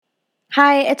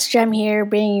Hi, it's Jem here,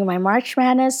 bringing you my March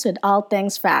Madness with all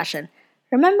things fashion.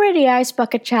 Remember the Ice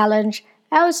Bucket Challenge?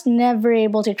 I was never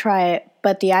able to try it,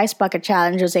 but the Ice Bucket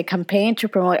Challenge was a campaign to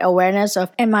promote awareness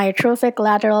of amyotrophic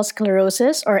lateral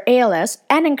sclerosis, or ALS,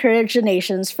 and encourage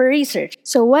donations for research.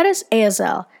 So, what is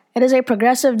ASL? It is a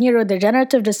progressive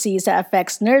neurodegenerative disease that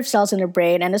affects nerve cells in the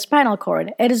brain and the spinal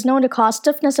cord. It is known to cause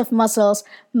stiffness of muscles,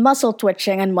 muscle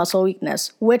twitching, and muscle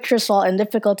weakness, which result in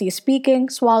difficulty speaking,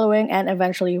 swallowing, and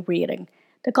eventually breathing.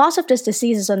 The cause of this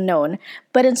disease is unknown,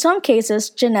 but in some cases,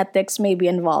 genetics may be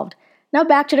involved. Now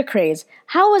back to the craze.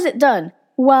 How was it done?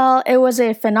 Well, it was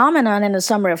a phenomenon in the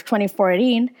summer of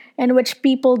 2014 in which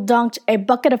people dunked a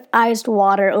bucket of iced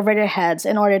water over their heads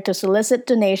in order to solicit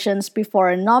donations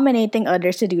before nominating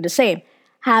others to do the same,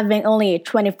 having only a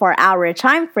 24-hour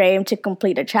time frame to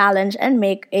complete the challenge and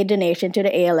make a donation to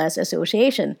the ALS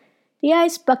Association. The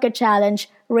Ice Bucket Challenge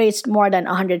raised more than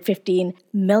 $115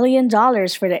 million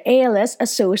for the ALS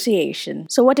Association.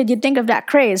 So, what did you think of that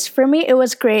craze? For me, it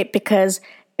was great because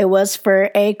it was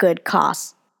for a good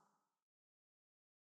cause.